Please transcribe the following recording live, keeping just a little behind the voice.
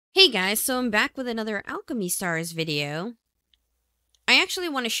Hey guys, so I'm back with another Alchemy Stars video. I actually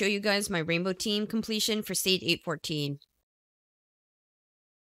want to show you guys my rainbow team completion for stage 814.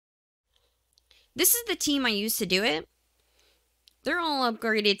 This is the team I used to do it. They're all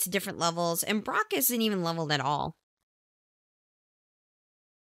upgraded to different levels, and Brock isn't even leveled at all.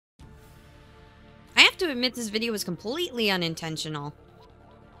 I have to admit this video was completely unintentional.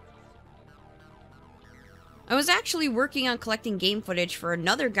 I was actually working on collecting game footage for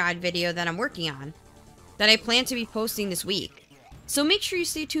another guide video that I'm working on, that I plan to be posting this week. So make sure you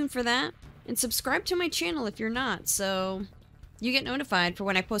stay tuned for that, and subscribe to my channel if you're not, so you get notified for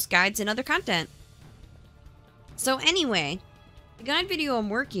when I post guides and other content. So anyway, the guide video I'm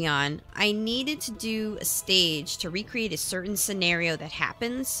working on, I needed to do a stage to recreate a certain scenario that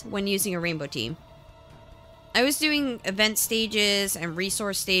happens when using a rainbow team. I was doing event stages and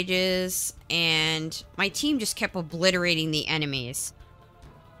resource stages, and my team just kept obliterating the enemies.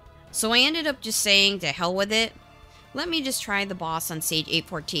 So I ended up just saying, to hell with it, let me just try the boss on stage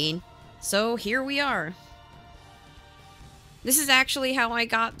 814. So here we are. This is actually how I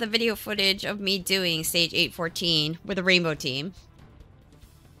got the video footage of me doing stage 814 with a rainbow team.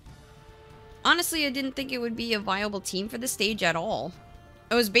 Honestly, I didn't think it would be a viable team for the stage at all.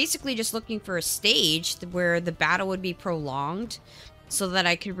 I was basically just looking for a stage where the battle would be prolonged so that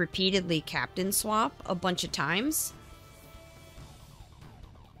I could repeatedly captain swap a bunch of times.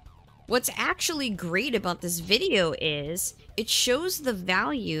 What's actually great about this video is it shows the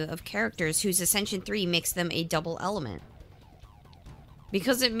value of characters whose Ascension 3 makes them a double element,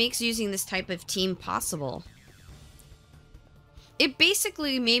 because it makes using this type of team possible. It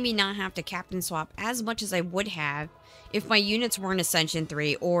basically made me not have to captain swap as much as I would have if my units weren't Ascension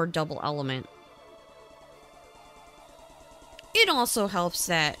 3 or double element. It also helps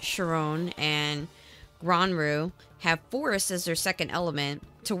that Sharon and Granru have Forest as their second element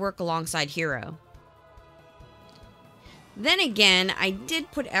to work alongside Hero. Then again, I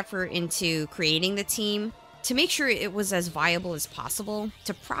did put effort into creating the team to make sure it was as viable as possible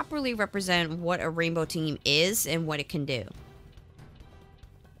to properly represent what a rainbow team is and what it can do.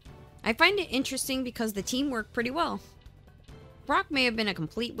 I find it interesting because the team worked pretty well. Brock may have been a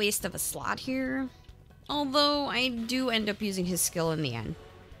complete waste of a slot here, although I do end up using his skill in the end.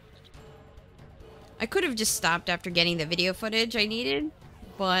 I could have just stopped after getting the video footage I needed,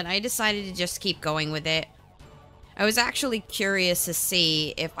 but I decided to just keep going with it. I was actually curious to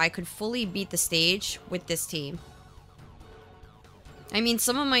see if I could fully beat the stage with this team. I mean,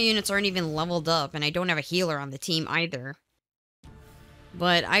 some of my units aren't even leveled up, and I don't have a healer on the team either.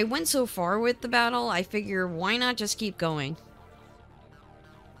 But I went so far with the battle, I figure why not just keep going.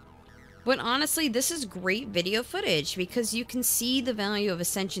 But honestly, this is great video footage because you can see the value of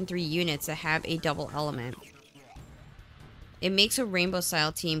Ascension 3 units that have a double element. It makes a rainbow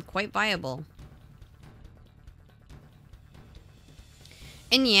style team quite viable.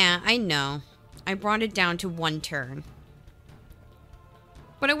 And yeah, I know, I brought it down to one turn.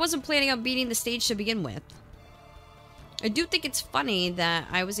 But I wasn't planning on beating the stage to begin with. I do think it's funny that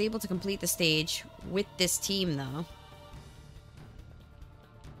I was able to complete the stage with this team though.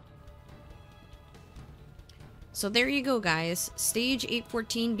 So there you go guys, stage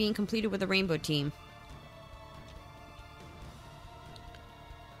 814 being completed with a rainbow team.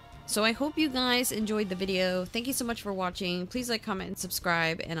 So I hope you guys enjoyed the video. Thank you so much for watching. Please like, comment, and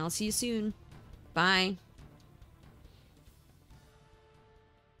subscribe, and I'll see you soon. Bye.